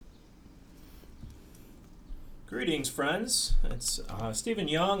Greetings, friends. It's Stephen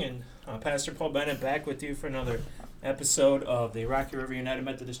Young and Pastor Paul Bennett back with you for another episode of the Rocky River United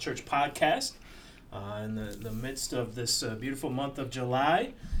Methodist Church podcast in the midst of this beautiful month of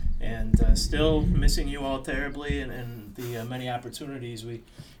July, and still missing you all terribly and the many opportunities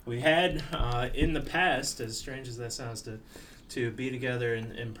we had in the past, as strange as that sounds, to be together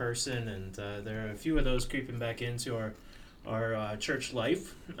in person, and there are a few of those creeping back into our church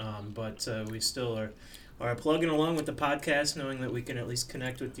life, but we still are plugging along with the podcast, knowing that we can at least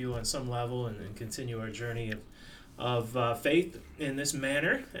connect with you on some level and continue our journey of faith in this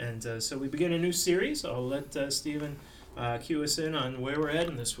manner. And so we begin a new series. I'll let Stephen cue us in on where we're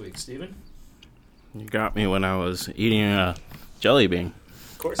heading this week. Stephen? You got me when I was eating a jelly bean.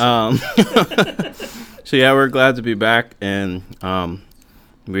 Of course. So yeah, we're glad to be back, and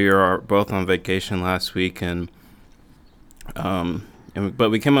we are both on vacation last week, but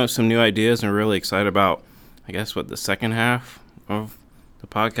we came up with some new ideas, and we're really excited about, I guess, what the second half of the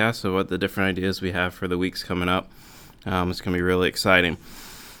podcast, so what the different ideas we have for the weeks coming up. It's going to be really exciting.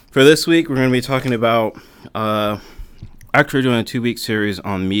 For this week, we're going to be talking about, actually doing a 2-week series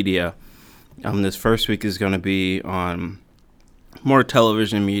on media. This first week is going to be on more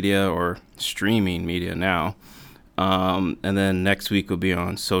television media or streaming media now. And then next week will be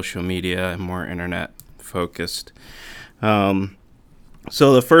on social media and more internet focused. So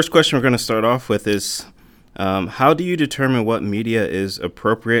the first question we're going to start off with is, how do you determine what media is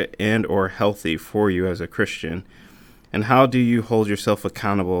appropriate and or healthy for you as a Christian? And how do you hold yourself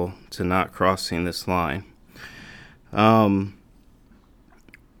accountable to not crossing this line? So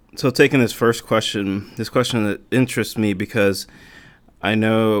taking this first question, that interests me because I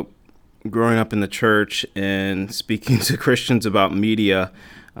know growing up in the church and speaking to Christians about media,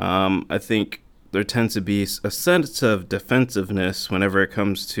 I think there tends to be a sense of defensiveness whenever it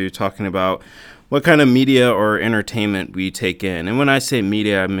comes to talking about what kind of media or entertainment we take in. And when I say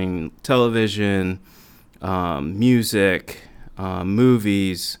media, I mean television, music,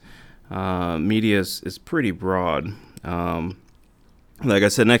 movies. Media is pretty broad. Like I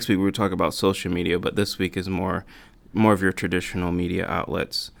said, next week we'll talk about social media, but this week is more of your traditional media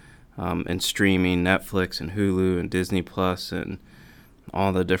outlets, and streaming, Netflix and Hulu and Disney Plus and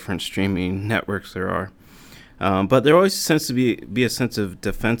all the different streaming networks there are. But there always tends to be a sense of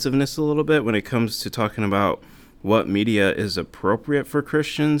defensiveness a little bit when it comes to talking about what media is appropriate for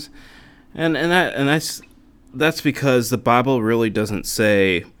Christians. And that's because the Bible really doesn't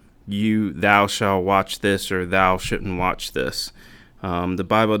say thou shalt watch this or thou shouldn't watch this. The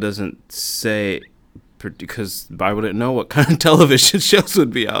Bible doesn't say, because the Bible didn't know what kind of television shows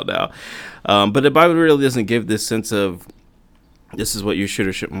would be out now. But the Bible really doesn't give this sense of this is what you should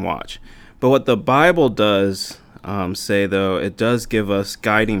or shouldn't watch. But what the Bible does say, though, it does give us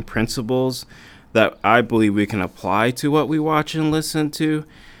guiding principles that I believe we can apply to what we watch and listen to.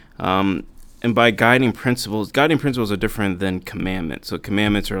 And by guiding principles are different than commandments. So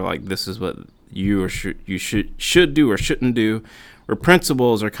commandments are like, this is what you should do or shouldn't do. Or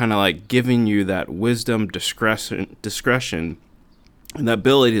principles are kind of like giving you that wisdom, discretion, and the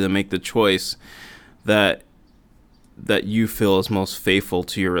ability to make the choice that you feel is most faithful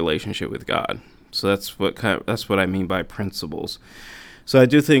to your relationship with God. So that's what I mean by principles. So I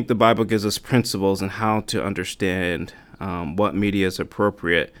do think the Bible gives us principles on how to understand what media is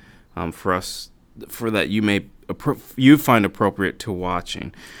appropriate for us, for that you find appropriate to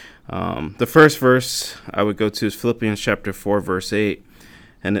watching. The first verse I would go to is Philippians chapter 4, verse 8.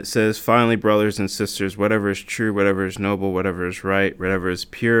 And it says, "Finally, brothers and sisters, whatever is true, whatever is noble, whatever is right, whatever is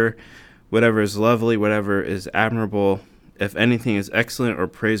pure, whatever is lovely, whatever is admirable, if anything is excellent or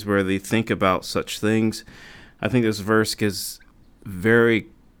praiseworthy, think about such things." I think this verse gives very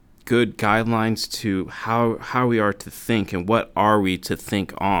good guidelines to how we are to think and what are we to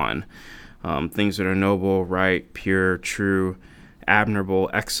think on. Things that are noble, right, pure, true, admirable,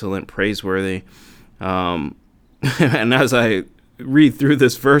 excellent, praiseworthy. And as I read through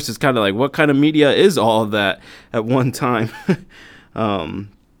this verse, it's kind of like, what kind of media is all of that at one time?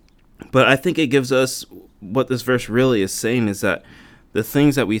 But I think it gives us, what this verse really is saying is that the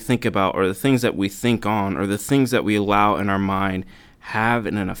things that we think about or the things that we think on or the things that we allow in our mind have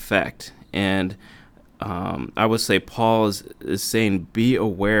an effect. And I would say Paul is saying, be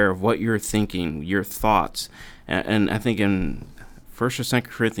aware of what you're thinking, your thoughts. And I think in 1st or 2nd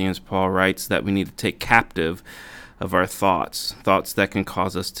Corinthians, Paul writes that we need to take captive of our thoughts that can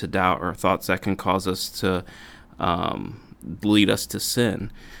cause us to doubt, or thoughts that can cause us to lead us to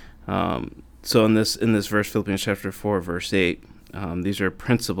sin. So in this verse, Philippians chapter 4, verse 8, these are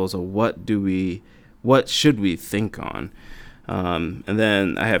principles of what should we think on. And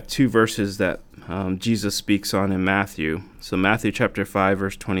then I have 2 verses that Jesus speaks on in Matthew. So Matthew chapter 5,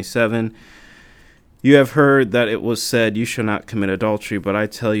 verse 27, "You have heard that it was said, 'You shall not commit adultery,' but I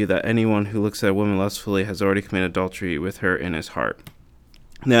tell you that anyone who looks at a woman lustfully has already committed adultery with her in his heart."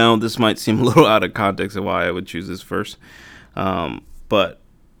 Now, this might seem a little out of context of why I would choose this verse, but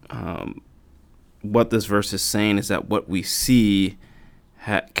what this verse is saying is that what we see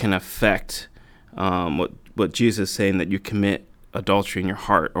can affect what Jesus is saying, that you commit adultery in your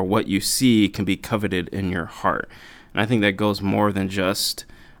heart, or what you see can be coveted in your heart. And I think that goes more than just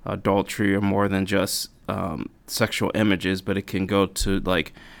adultery or more than just sexual images, but it can go to,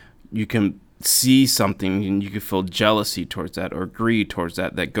 like, you can see something and you can feel jealousy towards that or greed towards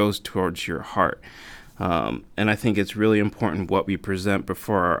that goes towards your heart. And I think it's really important what we present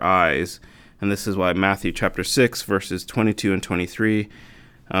before our eyes. And this is why Matthew chapter 6, verses 22 and 23,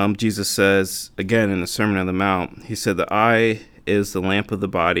 Jesus says, again in the Sermon on the Mount, he said, "The eye is the lamp of the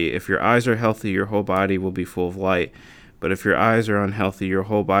body. If your eyes are healthy, your whole body will be full of light. But if your eyes are unhealthy, your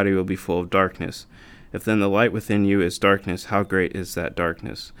whole body will be full of darkness. If then the light within you is darkness, how great is that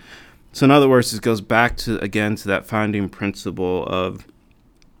darkness?" So in other words, it goes back to that founding principle of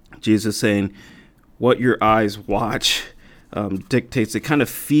Jesus saying what your eyes watch dictates. It kind of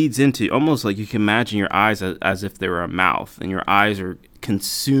feeds into, almost like you can imagine your eyes as if they were a mouth, and your eyes are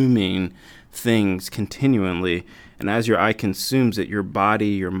consuming things continually. And as your eye consumes it, your body,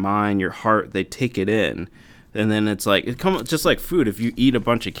 your mind, your heart, they take it in. And then it's like, just like food. If you eat a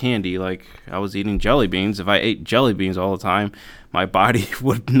bunch of candy, like I was eating jelly beans, if I ate jelly beans all the time, my body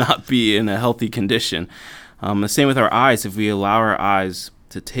would not be in a healthy condition. The same with our eyes. If we allow our eyes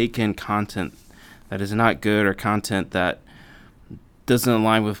to take in content that is not good, or content that doesn't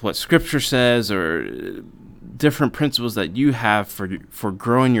align with what Scripture says, or different principles that you have for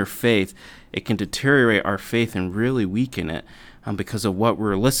growing your faith, it can deteriorate our faith and really weaken it because of what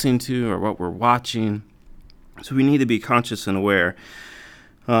we're listening to or what we're watching. So we need to be conscious and aware.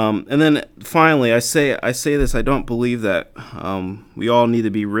 And then finally, I say this, I don't believe that we all need to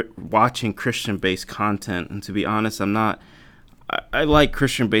be watching Christian-based content. And to be honest, I like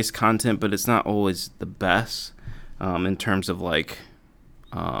Christian-based content, but it's not always the best in terms of like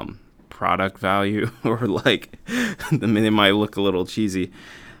product value, or like, I mean, it might look a little cheesy.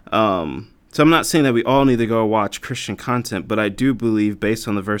 So I'm not saying that we all need to go watch Christian content, but I do believe, based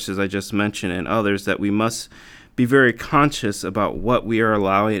on the verses I just mentioned and others, that we must be very conscious about what we are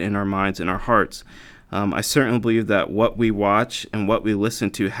allowing in our minds and our hearts. I certainly believe that what we watch and what we listen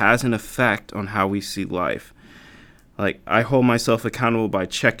to has an effect on how we see life. Like, I hold myself accountable by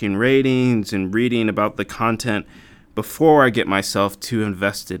checking ratings and reading about the content before I get myself too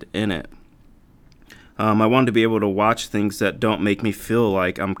invested in it. I want to be able to watch things that don't make me feel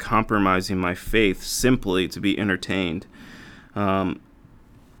like I'm compromising my faith simply to be entertained. And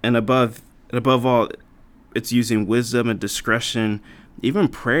above all, it's using wisdom and discretion, even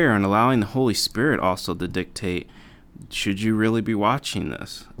prayer, and allowing the Holy Spirit also to dictate, should you really be watching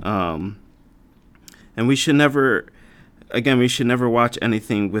this? And we should never watch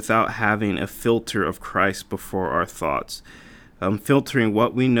anything without having a filter of Christ before our thoughts. Filtering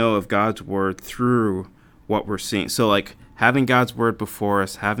what we know of God's word through what we're seeing. So like having God's word before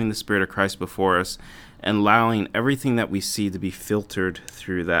us, having the Spirit of Christ before us, and allowing everything that we see to be filtered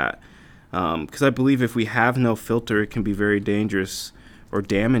through that. Because I believe if we have no filter, it can be very dangerous or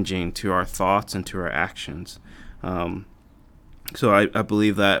damaging to our thoughts and to our actions. So I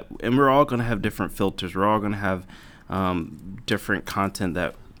believe that, and we're all going to have different filters. We're all going to have different content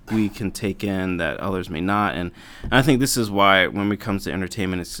that we can take in that others may not. And I think this is why when it comes to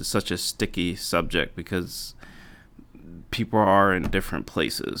entertainment, it's such a sticky subject, because people are in different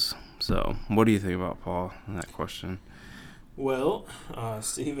places. So what do you think about, Paul, on that question? Well,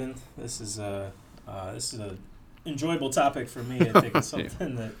 Stephen, this is a enjoyable topic for me. I think it's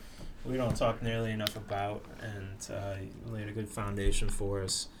something that we don't talk nearly enough about, and you laid a good foundation for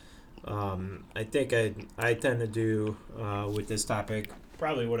us. I think I tend to do with this topic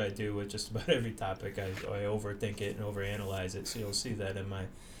probably what I do with just about every topic. I overthink it and overanalyze it. So you'll see that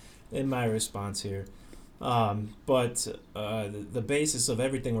in my response here. But the basis of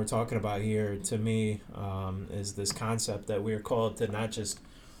everything we're talking about here, to me, is this concept that we are called to not just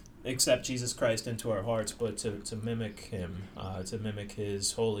accept Jesus Christ into our hearts, but to mimic him, to mimic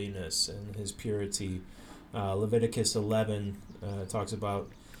his holiness and his purity. Leviticus 11 talks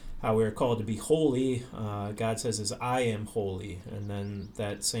about how we are called to be holy. God says, I am holy. And then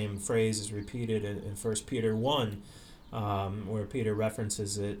that same phrase is repeated in 1 Peter 1, where Peter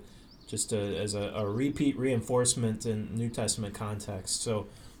references it just as a repeat reinforcement in New Testament context. So,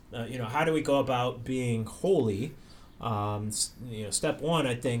 how do we go about being holy? Step one,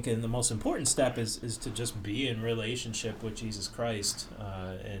 I think, and the most important step is to just be in relationship with Jesus Christ,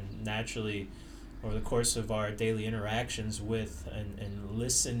 and naturally, over the course of our daily interactions with and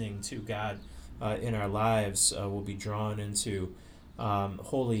listening to God in our lives, we'll be drawn into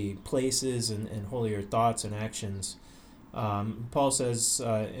holy places and holier thoughts and actions. Paul says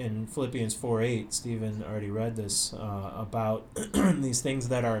in Philippians 4:8, Stephen already read this, about these things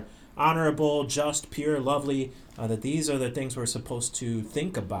that are honorable, just, pure, lovely, that these are the things we're supposed to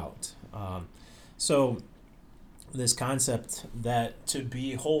think about. So this concept that to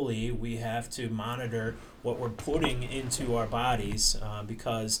be holy, we have to monitor what we're putting into our bodies,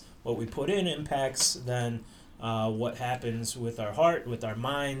 because what we put in impacts then what happens with our heart, with our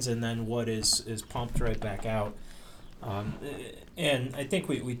minds, and then what is pumped right back out. And I think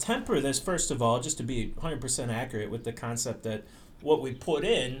we temper this, first of all, just to be 100% accurate, with the concept that what we put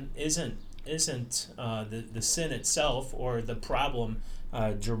in isn't the sin itself or the problem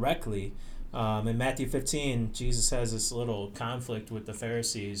directly. In Matthew 15, Jesus has this little conflict with the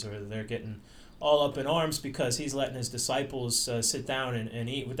Pharisees, or they're getting all up in arms because he's letting his disciples sit down and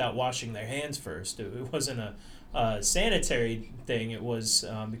eat without washing their hands first. It wasn't a sanitary thing. It was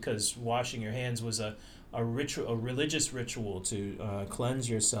because washing your hands was a religious ritual to cleanse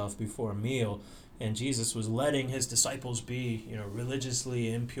yourself before a meal. And Jesus was letting his disciples be,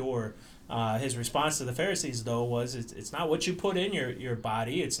 religiously impure. His response to the Pharisees, though, was it's not what you put in your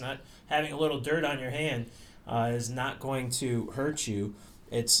body. It's not having a little dirt on your hand is not going to hurt you.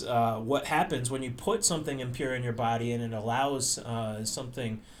 It's what happens when you put something impure in your body and it allows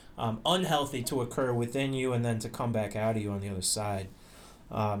something unhealthy to occur within you and then to come back out of you on the other side.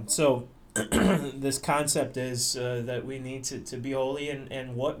 So this concept is that we need to be holy,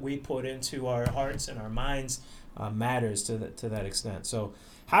 and what we put into our hearts and our minds matters to that extent. So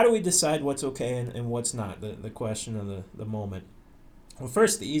how do we decide what's okay and what's not, the question of the moment? Well,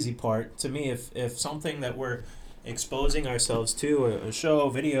 first, the easy part, to me, if something that we're exposing ourselves to, a show,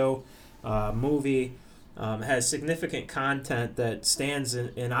 video, movie, has significant content that stands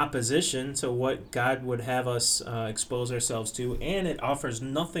in opposition to what God would have us expose ourselves to, and it offers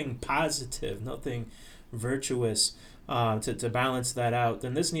nothing positive, nothing virtuous to balance that out,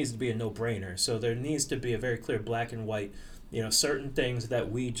 then this needs to be a no-brainer. So there needs to be a very clear black and white, certain things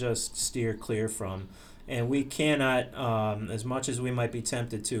that we just steer clear from. And we cannot, as much as we might be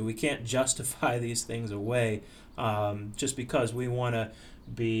tempted to, we can't justify these things away just because we want to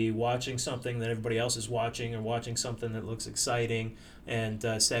be watching something that everybody else is watching, or watching something that looks exciting, and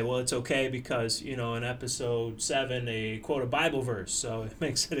say, well, it's okay because, in episode 7 they quote a Bible verse, so it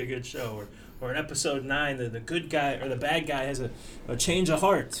makes it a good show. Or in episode 9, the good guy or the bad guy has a change of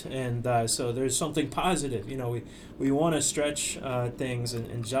heart, and so there's something positive. We want to stretch things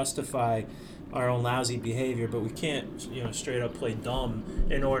and justify our own lousy behavior, but we can't, straight up play dumb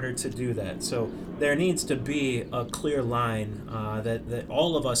in order to do that. So there needs to be a clear line that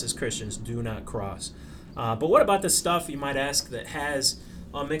all of us as Christians do not cross. But what about the stuff, you might ask, that has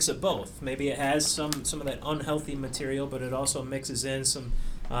a mix of both? Maybe it has some of that unhealthy material, but it also mixes in some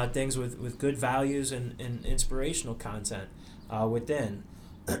things with good values and inspirational content within.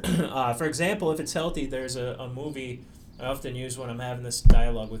 For example, if it's healthy, there's a movie I often use when I'm having this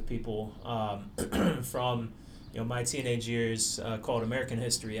dialogue with people from my teenage years, called American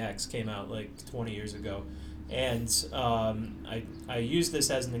History X. Came out like 20 years ago, and I use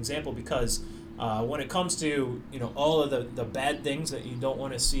this as an example because when it comes to all of the bad things that you don't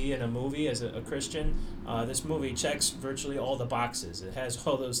want to see in a movie as a Christian, this movie checks virtually all the boxes. It has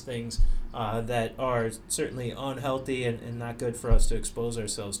all those things that are certainly unhealthy and not good for us to expose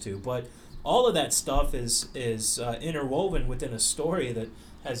ourselves to, but all of that stuff is interwoven within a story that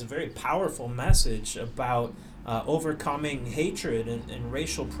has a very powerful message about overcoming hatred and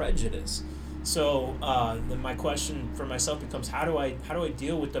racial prejudice. So then my question for myself becomes, how do I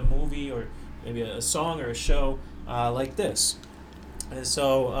deal with the movie, or maybe a song or a show like this? And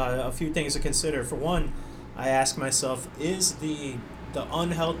so a few things to consider. For one, I ask myself, is the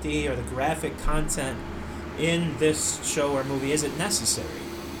unhealthy or the graphic content in this show or movie, is it necessary?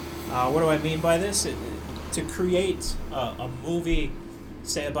 What do I mean by this? To create a movie,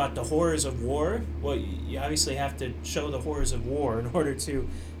 say, about the horrors of war, well, you obviously have to show the horrors of war in order to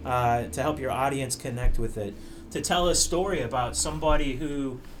help your audience connect with it. To tell a story about somebody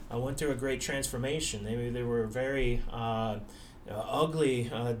who went through a great transformation. Maybe they were very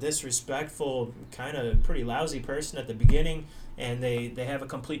ugly, disrespectful, kind of pretty lousy person at the beginning, and they have a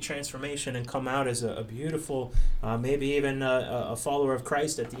complete transformation and come out as a beautiful, maybe even a follower of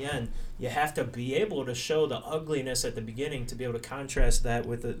Christ at the end. You have to be able to show the ugliness at the beginning to be able to contrast that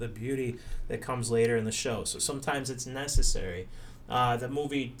with the beauty that comes later in the show. So sometimes it's necessary. The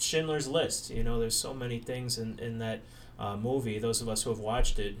movie Schindler's List, there's so many things in that movie, those of us who have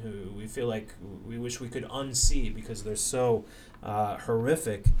watched it, who we feel like we wish we could unsee because they're so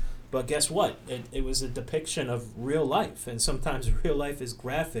horrific. But guess what? It was a depiction of real life, and sometimes real life is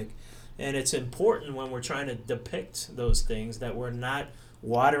graphic. And it's important when we're trying to depict those things that we're not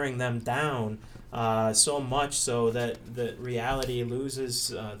watering them down so much so that the reality loses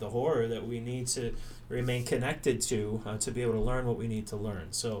the horror that we need to remain connected to be able to learn what we need to learn.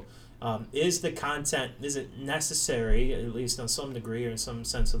 So is the content, is it necessary, at least on some degree or in some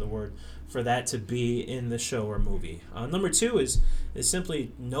sense of the word, for that to be in the show or movie? Number two is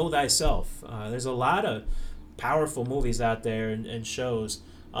simply know thyself. There's a lot of powerful movies out there and shows.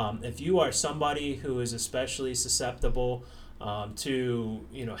 If you are somebody who is especially susceptible to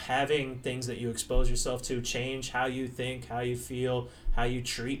having things that you expose yourself to change how you think, how you feel, how you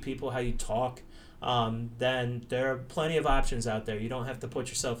treat people, how you talk, then there are plenty of options out there. You don't have to put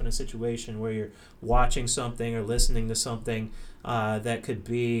yourself in a situation where you're watching something or listening to something that could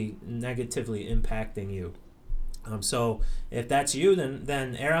be negatively impacting you. So if that's you,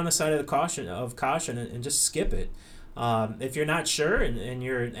 then err on the side of the caution and just skip it. If you're not sure and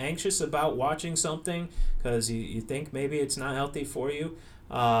you're anxious about watching something because you think maybe it's not healthy for you,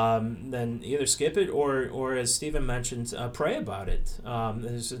 then either skip it or as Stephen mentioned, pray about it.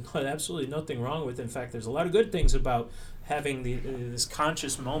 There's absolutely nothing wrong with it. In fact, there's a lot of good things about having this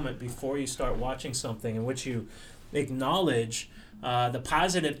conscious moment before you start watching something in which you acknowledge the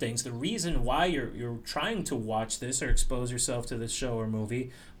positive things, the reason why you're trying to watch this or expose yourself to this show or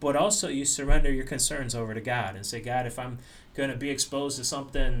movie, but also you surrender your concerns over to God and say, God, if I'm going to be exposed to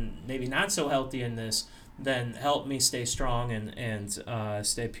something maybe not so healthy in this, then help me stay strong and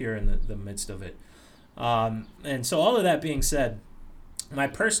stay pure in the midst of it. And so all of that being said, my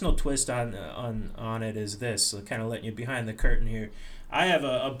personal twist on it is this, so kind of letting you behind the curtain here. I have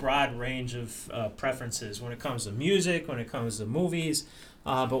a broad range of preferences when it comes to music, when it comes to movies,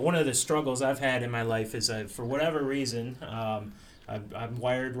 but one of the struggles I've had in my life is for whatever reason, I'm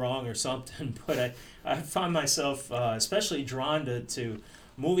wired wrong or something, but I find myself especially drawn to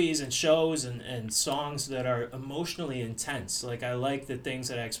movies and shows and songs that are emotionally intense. Like I like the things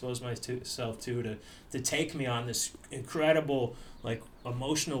that I expose myself to take me on this incredible like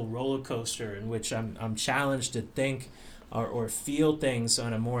emotional roller coaster in which I'm challenged to think or feel things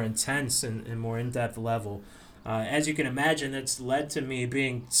on a more intense and more in-depth level. As you can imagine, it's led to me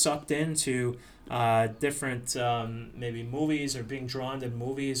being sucked into different maybe movies or being drawn to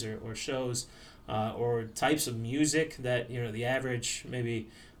movies or shows or types of music that the average maybe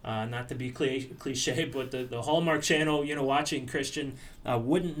not to be cliche, but the Hallmark Channel watching Christian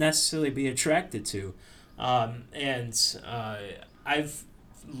wouldn't necessarily be attracted to, and I've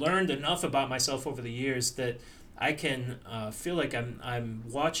learned enough about myself over the years that I can feel like I'm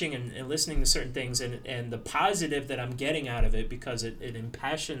watching and listening to certain things and the positive that I'm getting out of it because it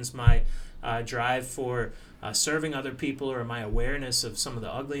impassions my drive for serving other people or my awareness of some of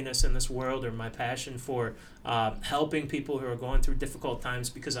the ugliness in this world or my passion for helping people who are going through difficult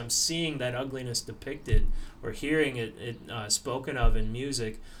times because I'm seeing that ugliness depicted or hearing it spoken of in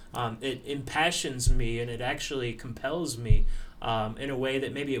music. It impassions me and it actually compels me in a way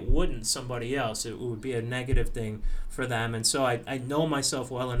that maybe it wouldn't somebody else. It would be a negative thing for them. And so I know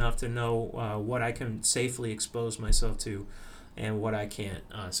myself well enough to know what I can safely expose myself to and what I can't.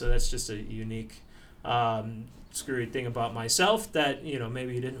 So that's just a unique, screwy thing about myself that,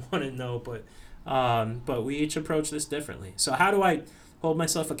 maybe you didn't want to know, but we each approach this differently. So how do I hold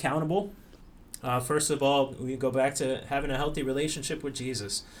myself accountable? First of all, we go back to having a healthy relationship with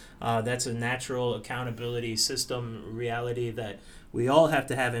Jesus. That's a natural accountability system, reality that we all have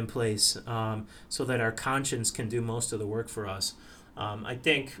to have in place so that our conscience can do most of the work for us. I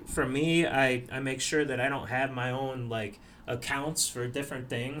think for me, I make sure that I don't have my own accounts for different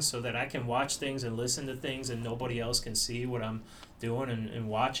things so that I can watch things and listen to things and nobody else can see what I'm doing and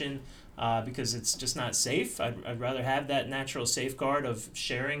watching. Because it's just not safe. I'd rather have that natural safeguard of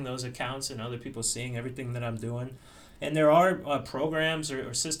sharing those accounts and other people seeing everything that I'm doing. And there are programs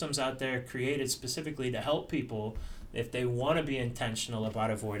or systems out there created specifically to help people if they want to be intentional about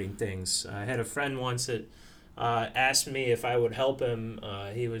avoiding things. I had a friend once that asked me if I would help him.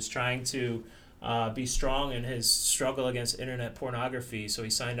 He was trying to be strong in his struggle against internet pornography, so he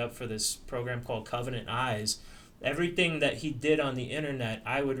signed up for this program called Covenant Eyes, everything that he did on the internet,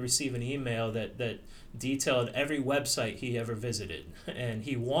 I would receive an email that detailed every website he ever visited. And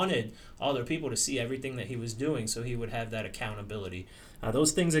he wanted other people to see everything that he was doing, so he would have that accountability.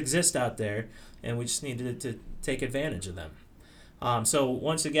 Those things exist out there, and we just needed to take advantage of them. So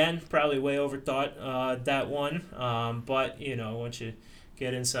once again, probably way overthought that one, but once you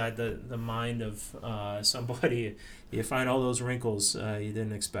get inside the mind of somebody, you find all those wrinkles you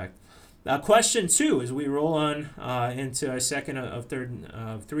didn't expect. Question 2, as we roll on into our second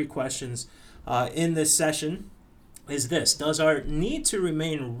of three questions in this session, is this: does our need to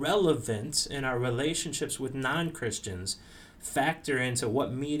remain relevant in our relationships with non-Christians factor into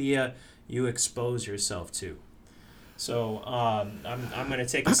what media you expose yourself to? So I'm going to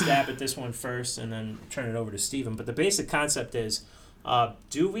take a stab at this one first and then turn it over to Stephen. But the basic concept is,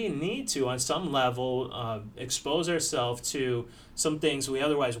 do we need to, on some level, expose ourselves to some things we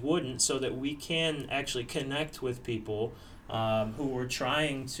otherwise wouldn't, so that we can actually connect with people who we're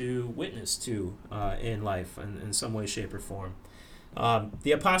trying to witness to in life in some way, shape, or form?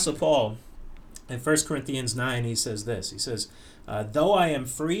 The Apostle Paul, in 1 Corinthians 9, he says this. He says, though I am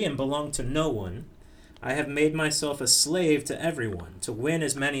free and belong to no one, I have made myself a slave to everyone, to win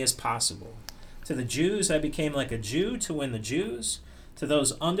as many as possible. To the Jews I became like a Jew to win the Jews. To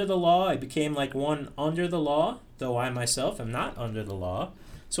those under the law I became like one under the law, though I myself am not under the law,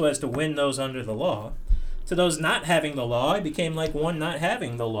 so as to win those under the law. To those not having the law I became like one not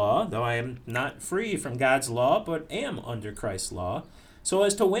having the law, though I am not free from God's law, but am under Christ's law, so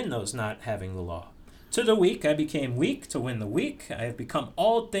as to win those not having the law. To the weak I became weak to win the weak. I have become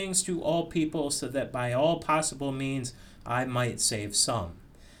all things to all people, so that by all possible means I might save some.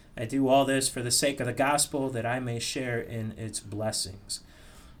 I do all this for the sake of the gospel, that I may share in its blessings.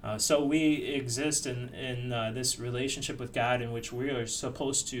 So we exist in this relationship with God in which we are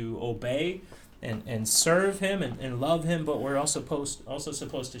supposed to obey and serve Him and love Him, but we're also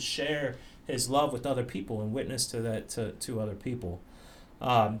supposed to share His love with other people and witness to that to other people.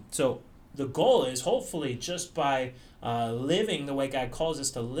 So the goal is, hopefully, just by living the way God calls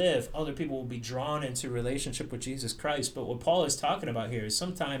us to live, other people will be drawn into relationship with Jesus Christ. But what Paul is talking about here is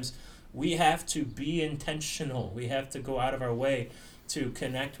sometimes we have to be intentional. We have to go out of our way to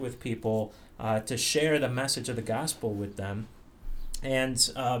connect with people, to share the message of the gospel with them. And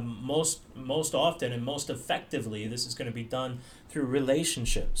most often and most effectively, this is going to be done through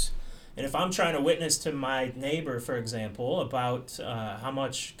relationships. And if I'm trying to witness to my neighbor, for example, about how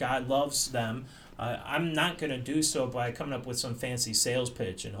much God loves them, I'm not going to do so by coming up with some fancy sales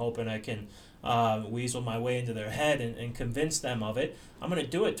pitch and hoping I can weasel my way into their head and convince them of it. I'm going to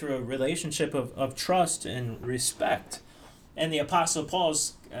do it through a relationship of trust and respect. And the Apostle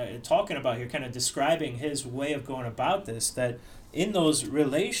Paul's talking about here, kind of describing his way of going about this, that in those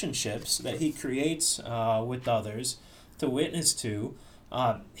relationships that he creates with others to witness to,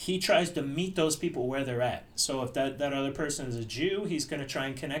 he tries to meet those people where they're at. So if that other person is a Jew, he's going to try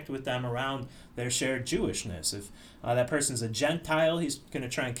and connect with them around their shared Jewishness. If that person's a Gentile, he's going to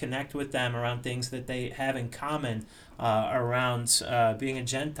try and connect with them around things that they have in common around being a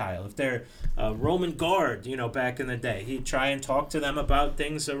Gentile. If they're a Roman guard, back in the day, he'd try and talk to them about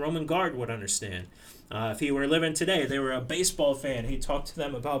things a Roman guard would understand. If he were living today, they were a baseball fan, he'd talk to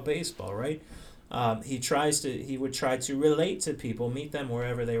them about baseball, right? He would try to relate to people, meet them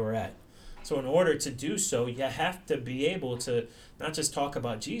wherever they were at. So in order to do so, you have to be able to not just talk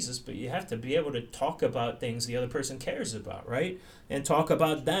about Jesus, but you have to be able to talk about things the other person cares about, right? And talk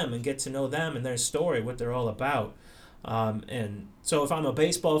about them and get to know them and their story, what they're all about. And so if I'm a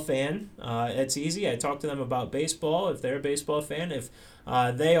baseball fan, it's easy. I talk to them about baseball if they're a baseball fan. If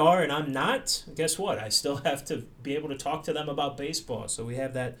they are and I'm not, guess what? I still have to be able to talk to them about baseball. So we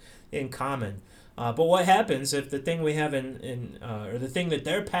have that in common. But what happens if the thing we have or the thing that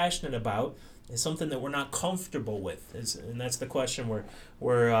they're passionate about is something that we're not comfortable with? And that's the question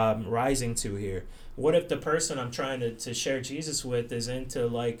we're rising to here. What if the person I'm trying to share Jesus with is into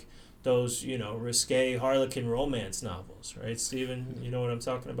like those risque Harlequin romance novels, right, Stephen? You know what I'm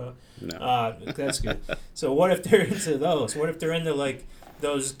talking about? No. That's good. So what if they're into those? What if they're into like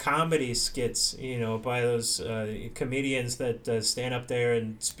those comedy skits, by those comedians that stand up there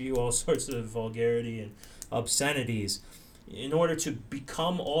and spew all sorts of vulgarity and obscenities? In order to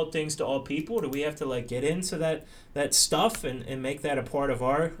become all things to all people, do we have to like get into that stuff and make that a part of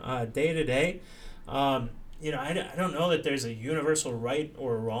our day-to-day? I don't know that there's a universal right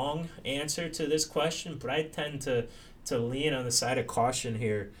or wrong answer to this question, but I tend to lean on the side of caution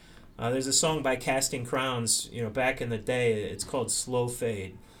here. There's a song by Casting Crowns, back in the day. It's called Slow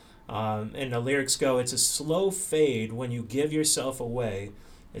Fade. And the lyrics go, it's a slow fade when you give yourself away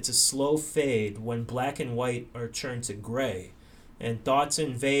It's a slow fade when black and white are turned to gray. And thoughts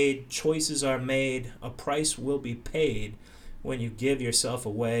invade, choices are made, a price will be paid when you give yourself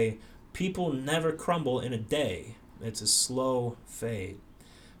away. People never crumble in a day. It's a slow fade.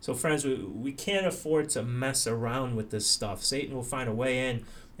 So, friends, we can't afford to mess around with this stuff. Satan will find a way in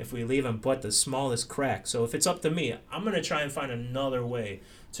if we leave him but the smallest crack. So, if it's up to me, I'm going to try and find another way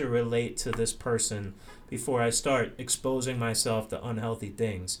to relate to this person before I start exposing myself to unhealthy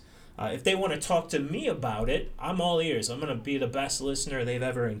things. If they want to talk to me about it, I'm all ears. I'm going to be the best listener they've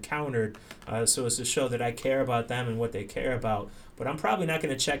ever encountered, so as to show that I care about them and what they care about. But I'm probably not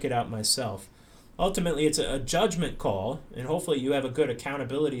going to check it out myself. Ultimately, it's a judgment call, and hopefully you have a good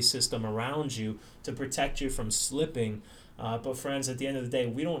accountability system around you to protect you from slipping. But friends, at the end of the day,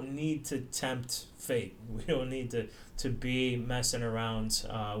 we don't need to tempt fate. We don't need to be messing around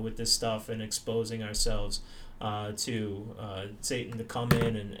with this stuff and exposing ourselves to Satan to come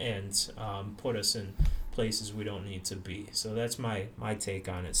in and put us in places we don't need to be. So that's my take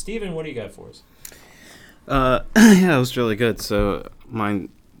on it. Stephen, what do you got for us? Yeah, it was really good. So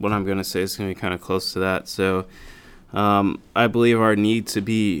what I'm going to say is going to be kind of close to that. So I believe our need to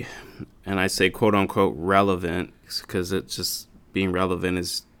be, and I say quote unquote relevant, because it's just being relevant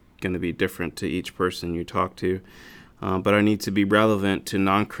is going to be different to each person you talk to. But our need to be relevant to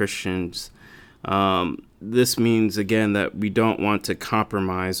non-Christians. This means, again, that we don't want to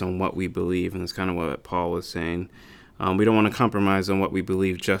compromise on what we believe. And that's kind of what Paul was saying. We don't want to compromise on what we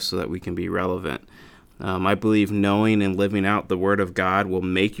believe just so that we can be relevant. I believe knowing and living out the Word of God will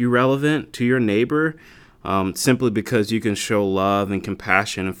make you relevant to your neighbor, simply because you can show love and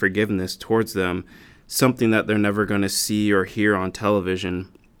compassion and forgiveness towards them, something that they're never going to see or hear on television,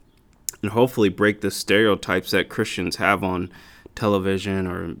 and hopefully break the stereotypes that Christians have on television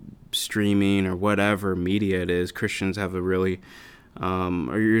or streaming or whatever media it is. Christians have a really,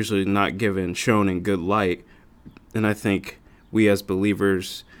 are usually not shown in good light. And I think we as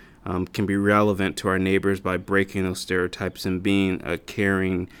believers can be relevant to our neighbors by breaking those stereotypes and being a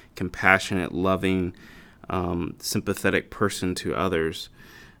caring, compassionate, loving, sympathetic person to others.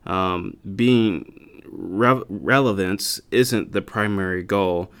 Being relevance isn't the primary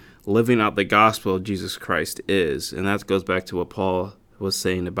goal. Living out the gospel of Jesus Christ is. And that goes back to what Paul was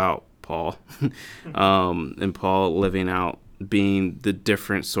saying about Paul. And Paul living out being the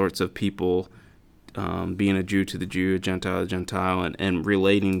different sorts of people, being a Jew to the Jew, a Gentile to Gentile, and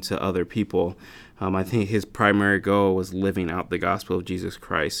relating to other people. I think his primary goal was living out the gospel of Jesus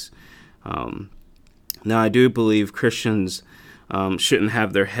Christ. Now, I do believe Christians shouldn't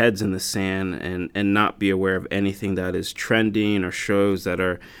have their heads in the sand and not be aware of anything that is trending or shows that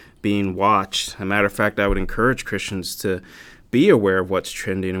are being watched. As a matter of fact, I would encourage Christians to be aware of what's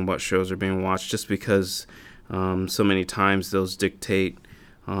trending and what shows are being watched, just because so many times those dictate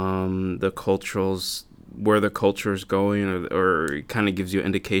the culturals, where the culture is going, or it kind of gives you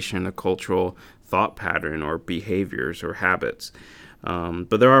indication of cultural thought pattern or behaviors or habits.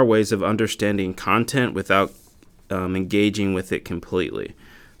 But there are ways of understanding content without engaging with it completely.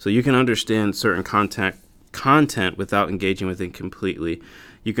 So you can understand certain content without engaging with it completely.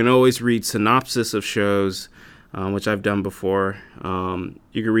 You can always read synopsis of shows, which I've done before.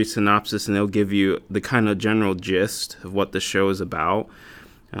 You can read synopsis and they'll give you the kind of general gist of what the show is about.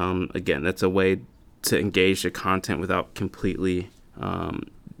 Again, that's a way to engage the content without completely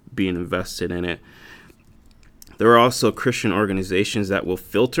being invested in it. There are also Christian organizations that will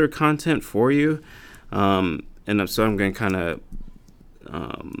filter content for you. And so I'm going to kind of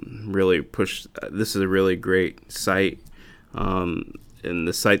really push. This is a really great site. And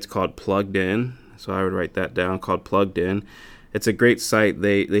the site's called Plugged In. So I would write that down, called Plugged In. It's a great site.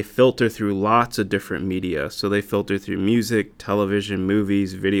 They filter through lots of different media. So they filter through music, television,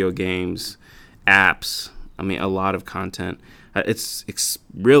 movies, video games, apps. I mean, a lot of content. It's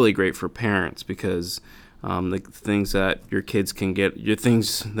really great for parents because the things that your kids can get,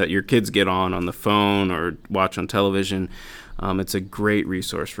 your kids get on the phone or watch on television, it's a great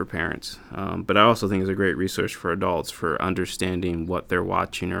resource for parents. But I also think it's a great resource for adults for understanding what they're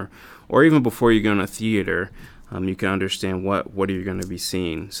watching, or even before you go in a theater, you can understand what are you going to be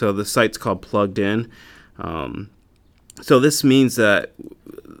seeing. So the site's called Plugged In. So this means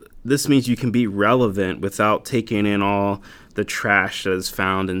you can be relevant without taking in all the trash that is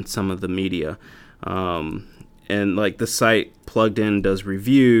found in some of the media. And like the site Plugged In does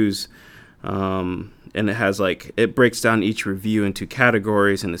reviews, and it breaks down each review into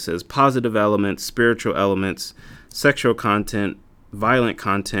categories, and it says positive elements, spiritual elements, sexual content, violent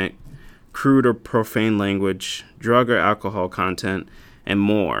content, crude or profane language, drug or alcohol content, and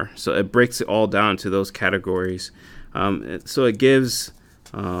more. So it breaks it all down to those categories. So it gives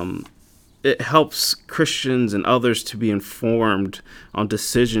it helps Christians and others to be informed on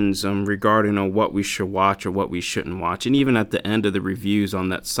decisions regarding on what we should watch or what we shouldn't watch. And even at the end of the reviews on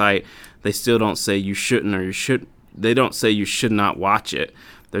that site, they still don't say you shouldn't or you should. They don't say you should not watch it.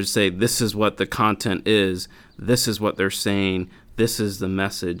 They say this is what the content is. This is what they're saying. This is the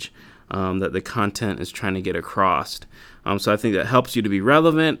message that the content is trying to get across. So I think that helps you to be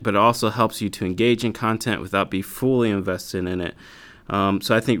relevant, but it also helps you to engage in content without being fully invested in it.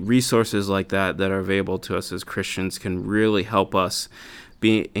 So I think resources like that are available to us as Christians can really help us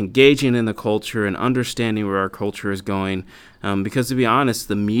be engaging in the culture and understanding where our culture is going. Because to be honest,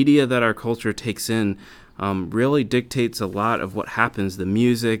 the media that our culture takes in really dictates a lot of what happens. The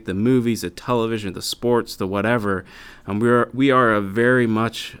music, the movies, the television, the sports, the whatever. We are a very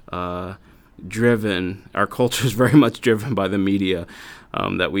much driven. Our culture is very much driven by the media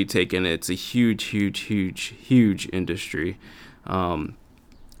that we take in. It's a huge industry.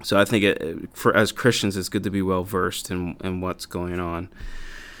 So I think as Christians, it's good to be well versed in what's going on.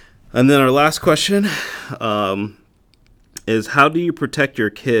 And then our last question is, how do you protect your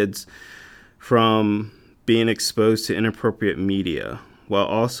kids from being exposed to inappropriate media while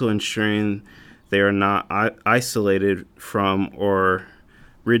also ensuring they are not isolated from or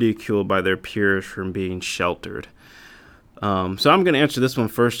ridiculed by their peers from being sheltered? So I'm going to answer this one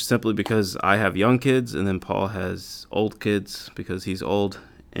first simply because I have young kids, and then Paul has old kids because he's old.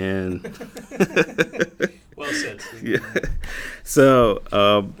 And well said. Yeah. So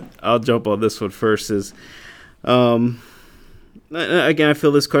I'll jump on this one first. Again, I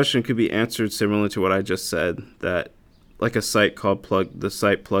feel this question could be answered similarly to what I just said, that like a site called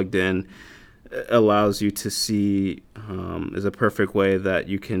Plugged In allows you to see is a perfect way that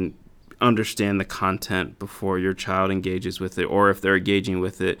you can understand the content before your child engages with it, or if they're engaging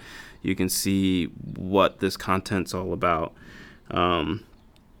with it, you can see what this content's all about.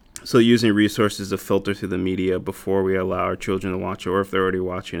 So using resources to filter through the media before we allow our children to watch it, or if they're already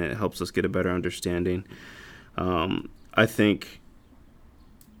watching it, helps us get a better understanding. I think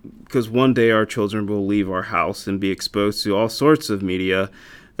because one day our children will leave our house and be exposed to all sorts of media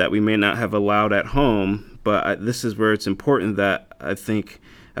that we may not have allowed at home, but this is where it's important that I think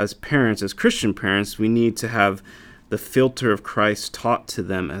as parents, as Christian parents, we need to have the filter of Christ taught to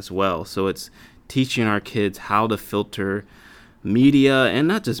them as well. So it's teaching our kids how to filter media, and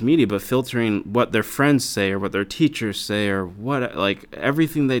not just media, but filtering what their friends say or what their teachers say or what, like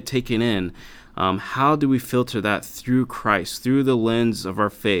everything they've taken in. How do we filter that through Christ, through the lens of our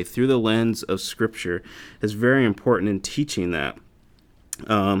faith, through the lens of Scripture? Is very important in teaching that.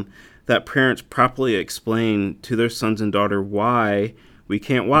 That parents properly explain to their sons and daughter why we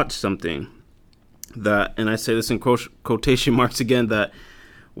can't watch something. That, and I say this in quotation marks again, that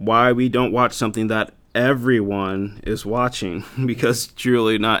why we don't watch something that everyone is watching, because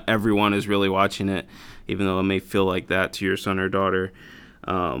truly not everyone is really watching it, even though it may feel like that to your son or daughter.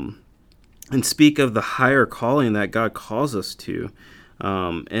 And speak of the higher calling that God calls us to.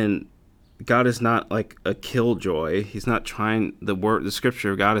 And God is not like a killjoy. He's not trying, the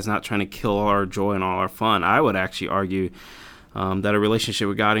Scripture of God is not trying to kill all our joy and all our fun. I would actually argue that a relationship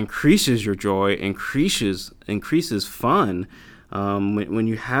with God increases your joy, increases fun when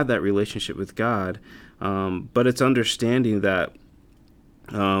you have that relationship with God. But it's understanding that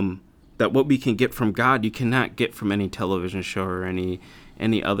that what we can get from God, you cannot get from any television show or any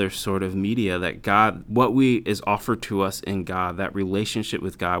other sort of media. That God, what is offered to us in God, that relationship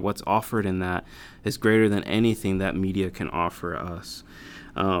with God, what's offered in that is greater than anything that media can offer us.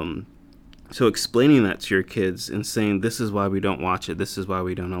 So explaining that to your kids and saying, this is why we don't watch it, this is why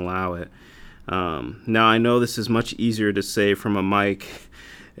we don't allow it. Now, I know this is much easier to say from a mic,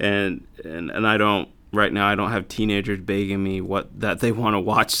 and I don't have teenagers begging me that they want to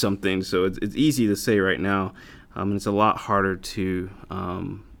watch something, so it's easy to say right now, and it's a lot harder to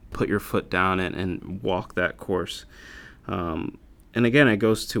put your foot down and walk that course. And again, it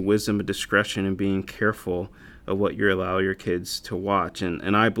goes to wisdom and discretion and being careful of what you allow your kids to watch.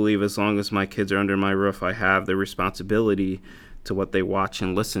 And I believe as long as my kids are under my roof, I have the responsibility to what they watch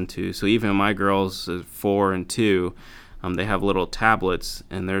and listen to. So even my girls, 4 and 2, they have little tablets,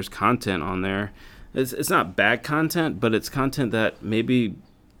 and there's content on there. It's not bad content, but it's content that maybe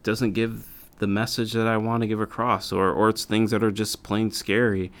doesn't give the message that I want to give across, or it's things that are just plain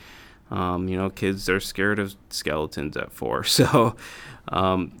scary. Kids are scared of skeletons at 4. So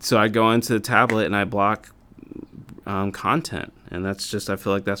I go into the tablet and I block content, and I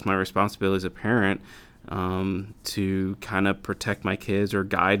feel like that's my responsibility as a parent, to kind of protect my kids or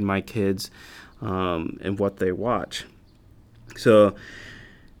guide my kids in what they watch. So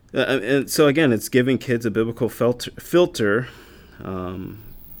again, it's giving kids a biblical filter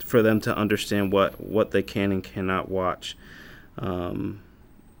for them to understand what they can and cannot watch.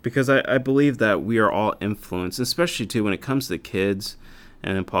 Because I believe that we are all influenced, especially too when it comes to kids.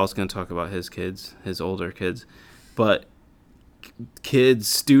 And then Paul's going to talk about his kids, his older kids. But kids,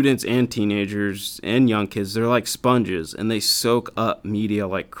 students, and teenagers and young kids, they're like sponges, and they soak up media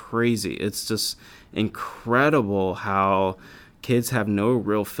like crazy. It's just incredible how kids have no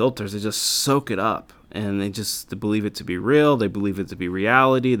real filters. They just soak it up, and they believe it to be real. They believe it to be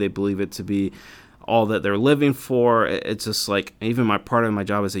reality. They believe it to be all that they're living for. It's just like, even part of my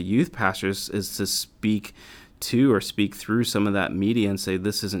job as a youth pastor is to speak to or speak through some of that media and say,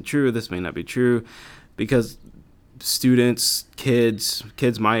 this isn't true, this may not be true, because students, kids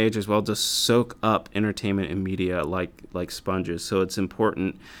my age as well, just soak up entertainment and media like sponges. So it's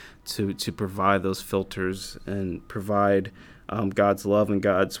important to provide those filters and provide God's love and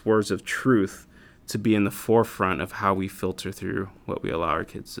God's words of truth to be in the forefront of how we filter through what we allow our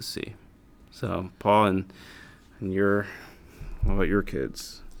kids to see. So Paul, and what about your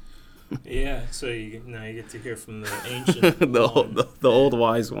kids? Yeah, so now you get to hear from the ancient the old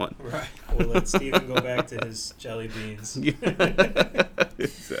wise one. Right. We'll let Stephen go back to his jelly beans.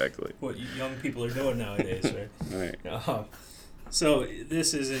 Exactly. What young people are doing nowadays, right? Right. So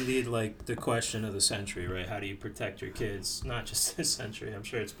this is indeed like the question of the century, right? How do you protect your kids? Not just this century. I'm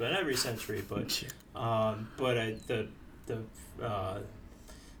sure it's been every century, but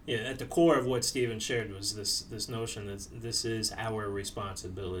at the core of what Stephen shared was this notion that this is our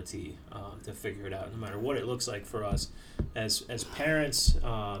responsibility to figure it out, no matter what it looks like for us as parents,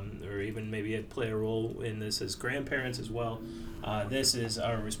 or even maybe play a role in this as grandparents as well. This is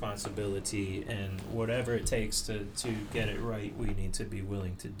our responsibility, and whatever it takes to get it right, we need to be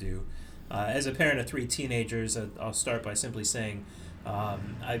willing to do. As a parent of 3 teenagers, I'll start by simply saying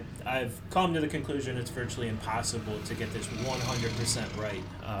I've come to the conclusion it's virtually impossible to get this 100%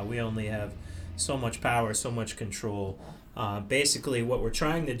 right. We only have so much power, so much control. Basically, what we're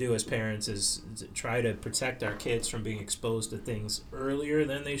trying to do as parents is to try to protect our kids from being exposed to things earlier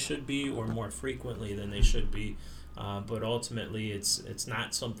than they should be or more frequently than they should be. But ultimately, it's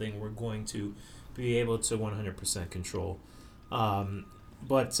not something we're going to be able to 100% control.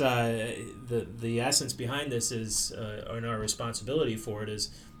 But the essence behind this is, and our responsibility for it is,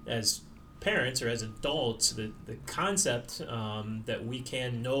 as parents or as adults, the concept that we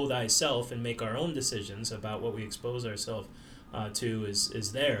can know thyself and make our own decisions about what we expose ourselves to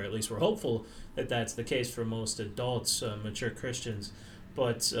is there. At least we're hopeful that that's the case for most adults, mature Christians.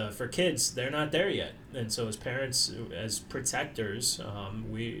 But for kids, they're not there yet. And so as parents, as protectors,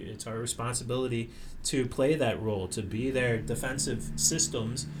 it's our responsibility to play that role, to be their defensive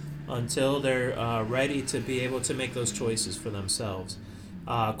systems until they're ready to be able to make those choices for themselves.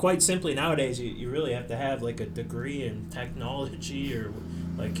 Quite simply, nowadays, you really have to have like a degree in technology or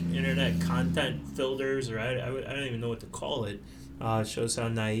like internet content filters, or I don't even know what to call it. It shows how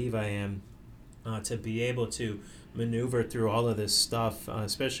naive I am to be able to maneuver through all of this stuff,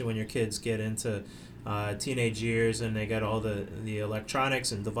 especially when your kids get into teenage years and they got all the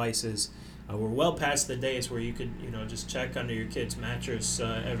electronics and devices. We're well past the days where you could just check under your kid's mattress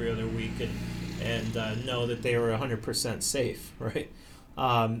every other week and know that they were 100% safe, right?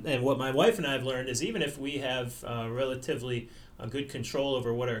 And what my wife and I have learned is, even if we have relatively good control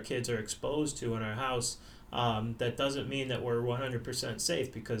over what our kids are exposed to in our house, that doesn't mean that we're 100%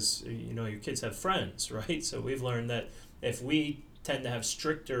 safe, because your kids have friends, right? So we've learned that if we tend to have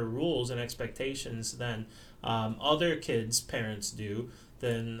stricter rules and expectations than other kids' parents do,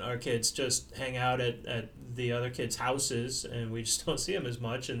 then our kids just hang out at the other kids' houses, and we just don't see them as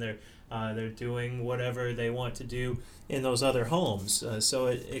much, and they're doing whatever they want to do in those other homes. So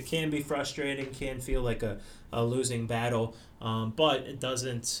it can be frustrating, can feel like a losing battle, but it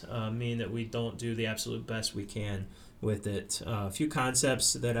doesn't mean that we don't do the absolute best we can with it. A few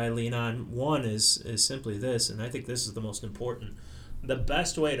concepts that I lean on. One is simply this, and I think this is the most important. The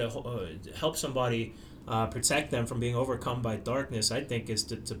best way to help somebody protect them from being overcome by darkness, I think, is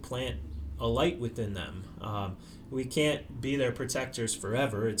to plant a light within them. We can't be their protectors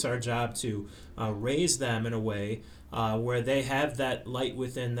forever. It's our job to raise them in a way where they have that light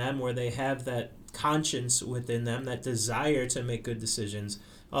within them, where they have that conscience within them, that desire to make good decisions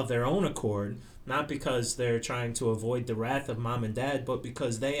of their own accord, not because they're trying to avoid the wrath of mom and dad, but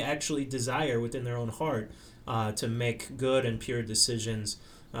because they actually desire within their own heart to make good and pure decisions,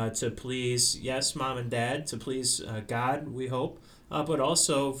 to please, yes, mom and dad, to please God, we hope, but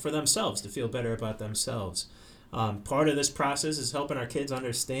also for themselves, to feel better about themselves. Part of this process is helping our kids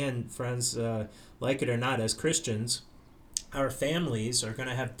understand, friends, like it or not, as Christians, our families are going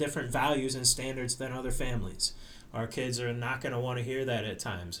to have different values and standards than other families. Our kids are not going to want to hear that at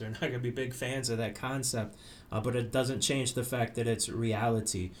times. They're not going to be big fans of that concept, but it doesn't change the fact that it's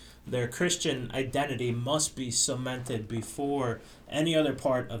reality. Their Christian identity must be cemented before any other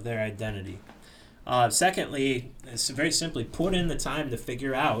part of their identity. Secondly, it's very simply put in the time to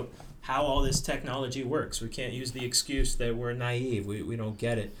figure out how all this technology works. We can't use the excuse that we're naive. We don't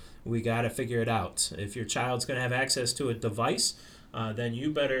get it. We got to figure it out. If your child's going to have access to a device, then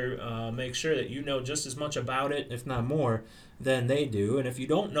you better make sure that you know just as much about it, if not more, than they do. And if you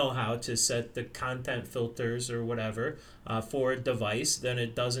don't know how to set the content filters or whatever for a device, then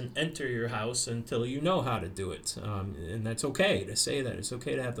it doesn't enter your house until you know how to do it. And that's okay to say that. It's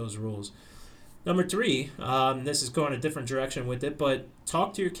okay to have those rules. Number 3, this is going a different direction with it, but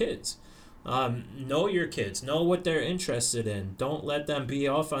talk to your kids. Know your kids. Know what they're interested in. Don't let them be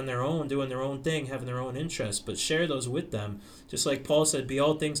off on their own, doing their own thing, having their own interests, but share those with them. Just like Paul said, be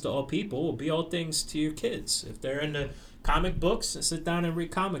all things to all people, be all things to your kids. If they're into comic books, sit down and read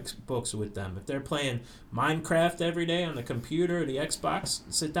comic books with them. If they're playing Minecraft every day on the computer or the Xbox,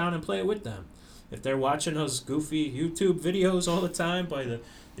 sit down and play it with them. If they're watching those goofy YouTube videos all the time by the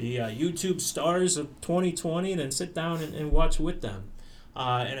YouTube stars of 2020, then sit down and watch with them.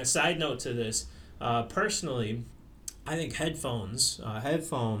 And a side note to this, personally, I think headphones,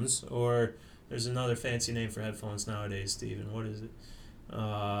 or there's another fancy name for headphones nowadays, Stephen. What is it?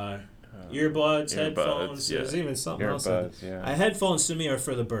 Earbuds, headphones. Yeah. There's even something else. Yeah. Headphones to me are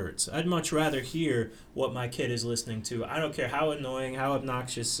for the birds. I'd much rather hear what my kid is listening to. I don't care how annoying, how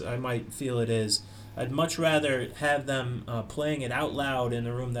obnoxious I might feel it is. I'd much rather have them playing it out loud in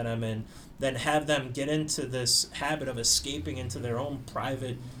the room that I'm in than have them get into this habit of escaping into their own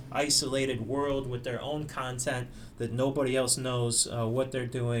private, isolated world with their own content that nobody else knows what they're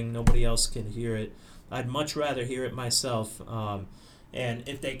doing. Nobody else can hear it. I'd much rather hear it myself. And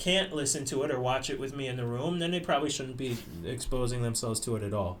if they can't listen to it or watch it with me in the room, then they probably shouldn't be exposing themselves to it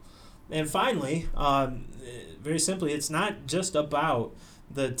at all. And finally, very simply, it's not just about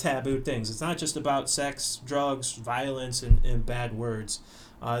the taboo things. It's not just about sex, drugs, violence, and bad words.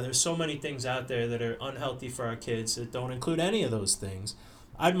 There's so many things out there that are unhealthy for our kids that don't include any of those things.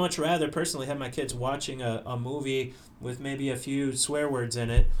 I'd much rather personally have my kids watching a movie with maybe a few swear words in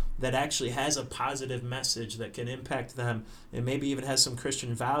it that actually has a positive message that can impact them and maybe even has some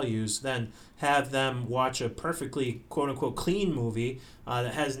Christian values than have them watch a perfectly quote-unquote clean movie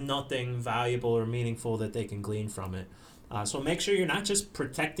that has nothing valuable or meaningful that they can glean from it. So make sure you're not just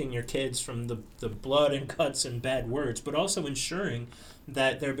protecting your kids from the blood and guts and bad words, but also ensuring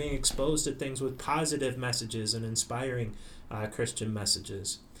that they're being exposed to things with positive messages and inspiring Christian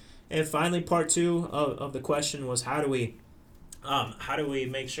messages. And finally, part 2 of the question was how do we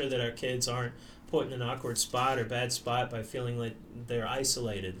make sure that our kids aren't put in an awkward spot or bad spot by feeling like they're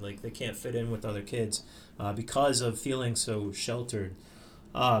isolated, like they can't fit in with other kids because of feeling so sheltered.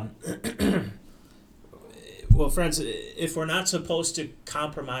 Well, friends, if we're not supposed to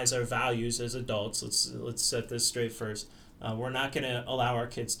compromise our values as adults, let's set this straight first. We're not going to allow our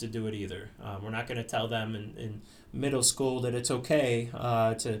kids to do it either. We're not going to tell them in middle school that it's okay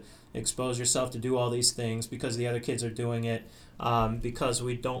to expose yourself to do all these things because the other kids are doing it, because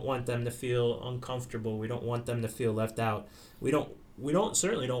we don't want them to feel uncomfortable. We don't want them to feel left out. We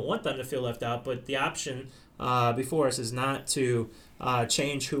certainly don't want them to feel left out, but the option before us is not to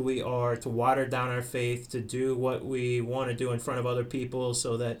change who we are, to water down our faith, to do what we want to do in front of other people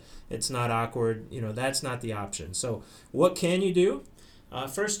so that it's not awkward. That's not the option. So what can you do?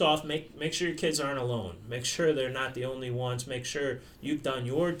 First off, make sure your kids aren't alone. Make sure they're not the only ones. Make sure you've done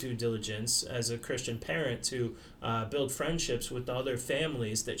your due diligence as a Christian parent to build friendships with other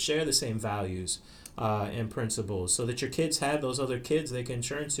families that share the same values and principles, so that your kids have those other kids they can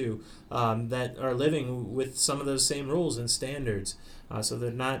turn to that are living with some of those same rules and standards, so they're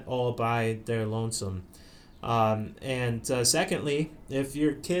not all by their lonesome. And secondly, if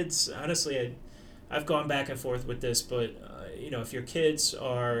your kids, honestly, I've gone back and forth with this, but if your kids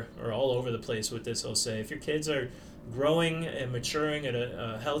are all over the place with this, I'll say, if your kids are growing and maturing at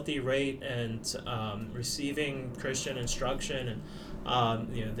a healthy rate and receiving Christian instruction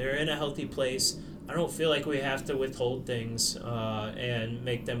and they're in a healthy place, I don't feel like we have to withhold things and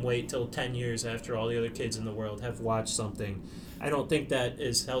make them wait till 10 years after all the other kids in the world have watched something. I don't think that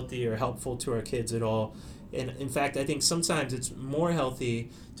is healthy or helpful to our kids at all. And in fact, I think sometimes it's more healthy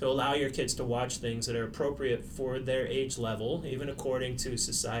to allow your kids to watch things that are appropriate for their age level, even according to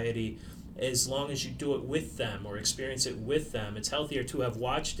society, as long as you do it with them or experience it with them. It's healthier to have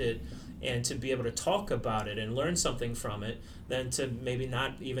watched it and to be able to talk about it and learn something from it than to maybe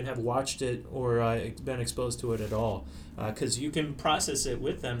not even have watched it or been exposed to it at all. Because you can process it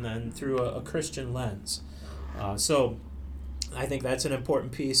with them then through a Christian lens. So I think that's an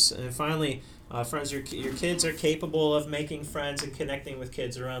important piece. And finally, friends, your kids are capable of making friends and connecting with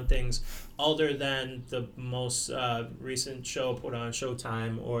kids around things other than the most recent show put on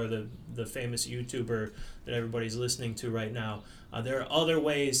Showtime or the famous YouTuber that everybody's listening to right now. There are other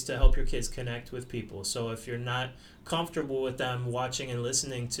ways to help your kids connect with people. So if you're not comfortable with them watching and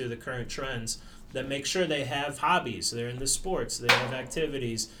listening to the current trends, then make sure they have hobbies. They're into sports. They have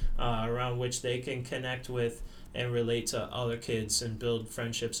activities around which they can connect with and relate to other kids and build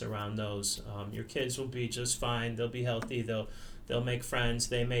friendships around those. Your kids will be just fine. They'll be healthy. They'll make friends.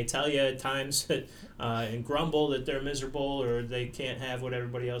 They may tell you at times that, and grumble that they're miserable or they can't have what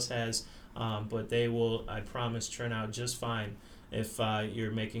everybody else has, but they will, I promise, turn out just fine if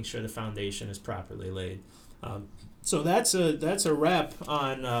you're making sure the foundation is properly laid. So that's a wrap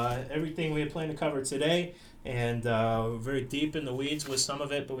on everything we had planned to cover today, and we're very deep in the weeds with some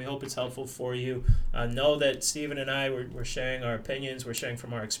of it, but we hope it's helpful for you. Know that Stephen and I, we're sharing our opinions, we're sharing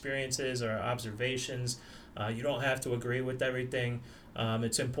from our experiences, our observations. You don't have to agree with everything.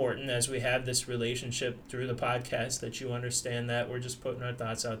 It's important as we have this relationship through the podcast that you understand that we're just putting our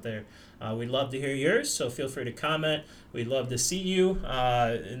thoughts out there. We'd love to hear yours, so feel free to comment. We'd love to see you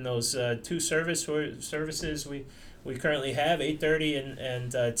in those two services we currently have, 8:30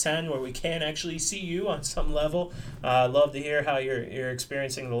 and 10, where we can actually see you on some level. Love to hear how you're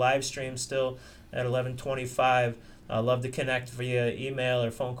experiencing the live stream still at 11:25. Love to connect via email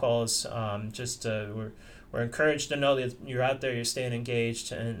or phone calls. We're encouraged to know that you're out there, you're staying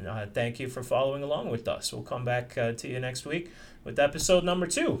engaged, and thank you for following along with us. We'll come back to you next week with episode number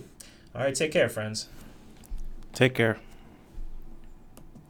 2. All right, take care, friends. Take care.